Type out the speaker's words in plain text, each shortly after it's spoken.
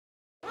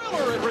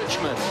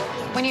Richmond.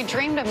 When you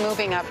dreamed of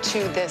moving up to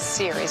this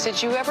series,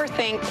 did you ever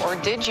think or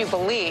did you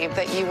believe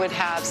that you would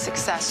have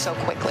success so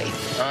quickly?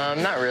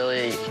 Not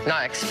really.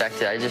 Not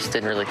expected. I just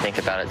didn't really think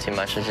about it too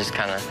much. I just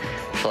kind of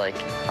feel like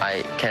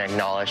I can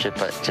acknowledge it,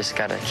 but just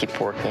got to keep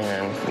working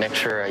and make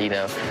sure, going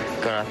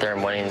out there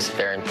and winning is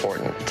very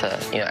important to,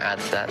 add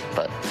to that.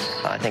 But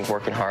I think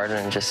working hard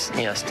and just,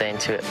 staying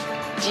to it.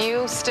 Do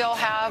you still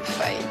have,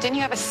 didn't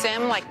you have a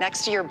sim like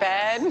next to your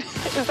bed?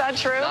 Is that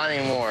true? Not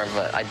anymore,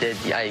 but I did.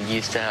 I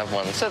used to have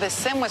one. So the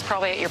sim was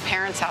probably at your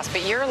parents' house,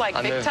 but you're like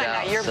big time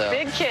now. You're a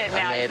big kid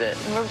now. I made it.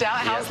 Moved out.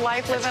 How's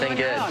life living on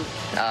your own?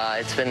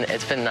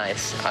 It's been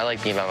nice. I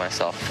like being by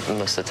myself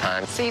most of the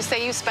time. So you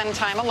say you spend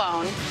time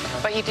alone,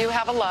 but you do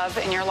have a love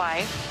in your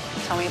life.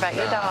 Tell me about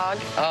your dog.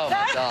 Oh,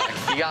 my dog.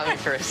 You got me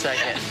for a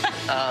second.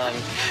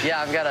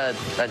 Yeah, I've got a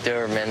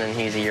Doberman, and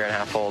he's 1.5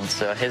 years old.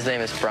 So his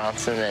name is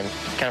Bronson, and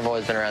kind of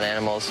always been around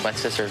animals. My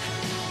sister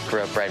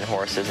grew up riding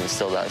horses and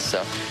still does. So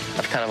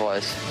I've kind of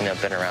always,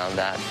 been around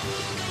that.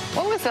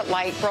 What was it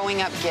like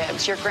growing up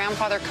Gibbs? Your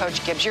grandfather,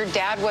 Coach Gibbs. Your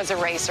dad was a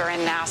racer in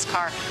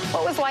NASCAR.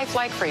 What was life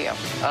like for you?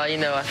 I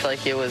feel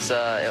like it was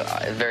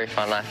very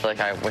fun. I feel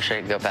like I wish I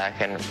could go back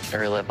and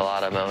relive a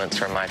lot of moments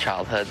from my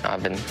childhood.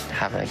 I've been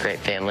having a great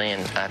family,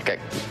 and I've got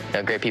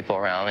great people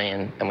around me,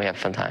 and we have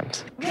fun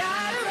times.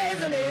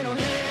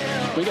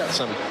 We got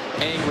some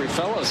angry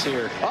fellows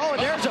here. Oh,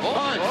 and there's a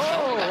punch.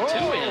 Got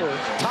two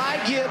in.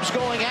 Ty Gibbs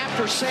going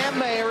after Sam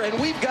Mayer, and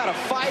we've got a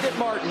fight at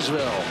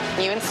Martinsville.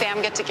 You and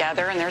Sam get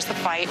together, and there's the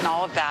fight and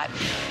all of that.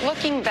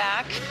 Looking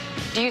back,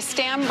 do you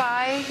stand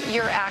by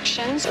your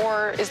actions,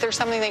 or is there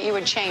something that you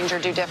would change or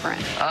do different?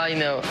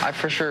 I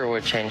for sure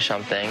would change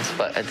some things,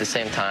 but at the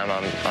same time,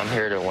 I'm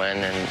here to win,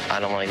 and I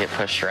don't want to get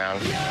pushed around.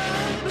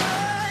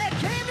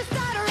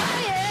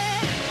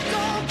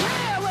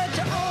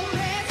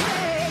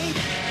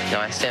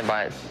 I stand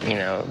by it,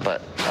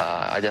 but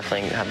I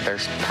definitely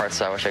there's parts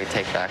that I wish I could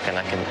take back, and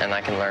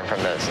I can learn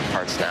from those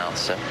parts now.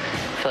 So I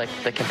feel like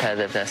the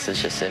competitiveness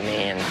is just in me,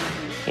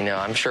 and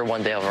I'm sure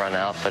one day I'll run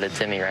out, but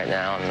it's in me right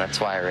now, and that's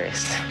why I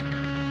raced.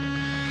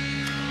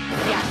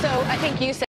 Yeah, so I think you said